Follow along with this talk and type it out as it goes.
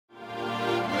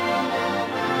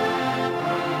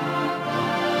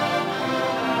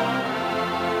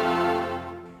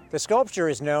The sculpture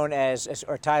is known as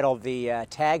or titled the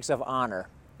Tags of Honor.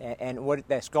 And what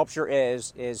the sculpture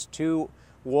is two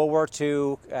World War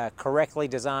II correctly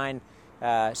designed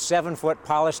 7-foot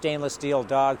polished stainless steel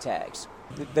dog tags.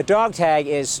 The dog tag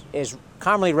is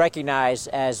commonly recognized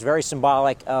as very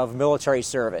symbolic of military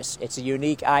service. It's a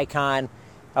unique icon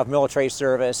of military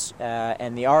service,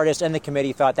 and the artist and the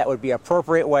committee thought that would be an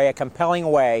appropriate way, a compelling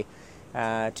way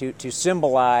to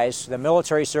symbolize the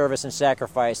military service and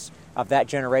sacrifice of that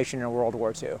generation in World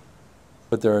War II.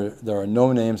 But there are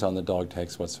no names on the dog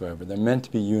tags whatsoever. They're meant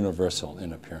to be universal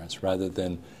in appearance rather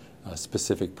than a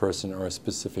specific person or a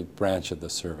specific branch of the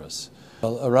service.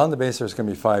 Well, around the base there's going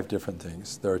to be 5 different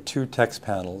things. There are 2 text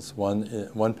panels.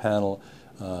 One panel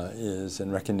is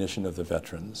in recognition of the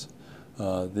veterans.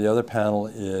 The other panel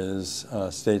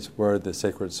states where the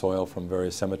sacred soil from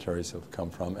various cemeteries have come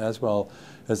from, as well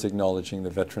as acknowledging the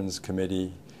Veterans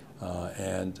Committee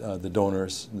and the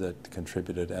donors that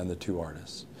contributed and the 2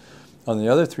 artists. On the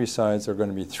other 3 sides are going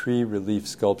to be 3 relief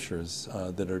sculptures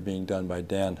that are being done by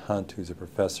Dan Hunt, who's a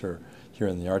professor here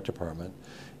in the art department.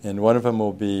 And one of them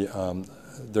will be,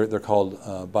 they're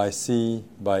called By Sea,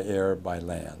 By Air, By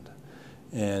Land.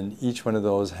 And each one of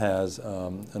those has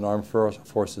an armed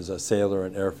forces, a sailor,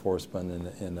 an Air Forceman,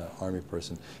 and an Army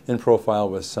person in profile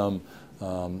with some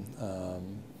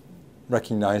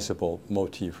recognizable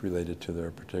motif related to their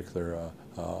particular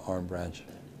armed branch.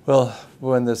 Well,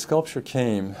 when the sculpture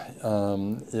came,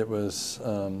 it was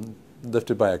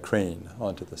lifted by a crane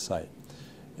onto the site.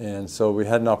 And so we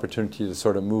had an opportunity to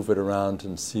sort of move it around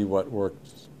and see what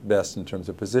worked best in terms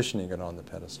of positioning it on the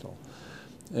pedestal.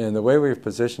 And the way we've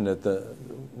positioned it,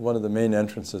 one of the main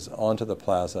entrances onto the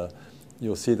plaza,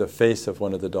 you'll see the face of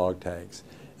one of the dog tags.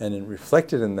 And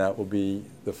reflected in that will be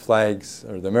the flags,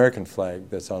 or the American flag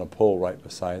that's on a pole right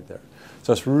beside there.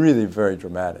 So it's really very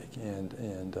dramatic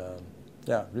and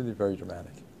yeah, really very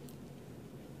dramatic.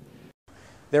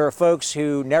 There are folks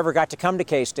who never got to come to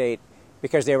K-State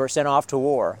because they were sent off to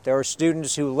war. There were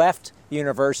students who left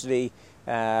university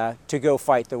to go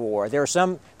fight the war. There are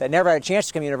some that never had a chance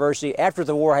to come to university after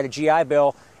the war, had a GI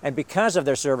Bill, and because of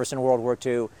their service in World War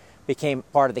II, became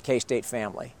part of the K-State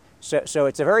family. So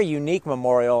it's a very unique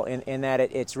memorial in that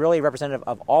it's really representative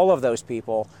of all of those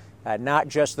people, not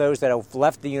just those that have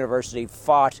left the university,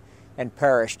 fought, and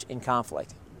perished in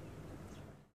conflict.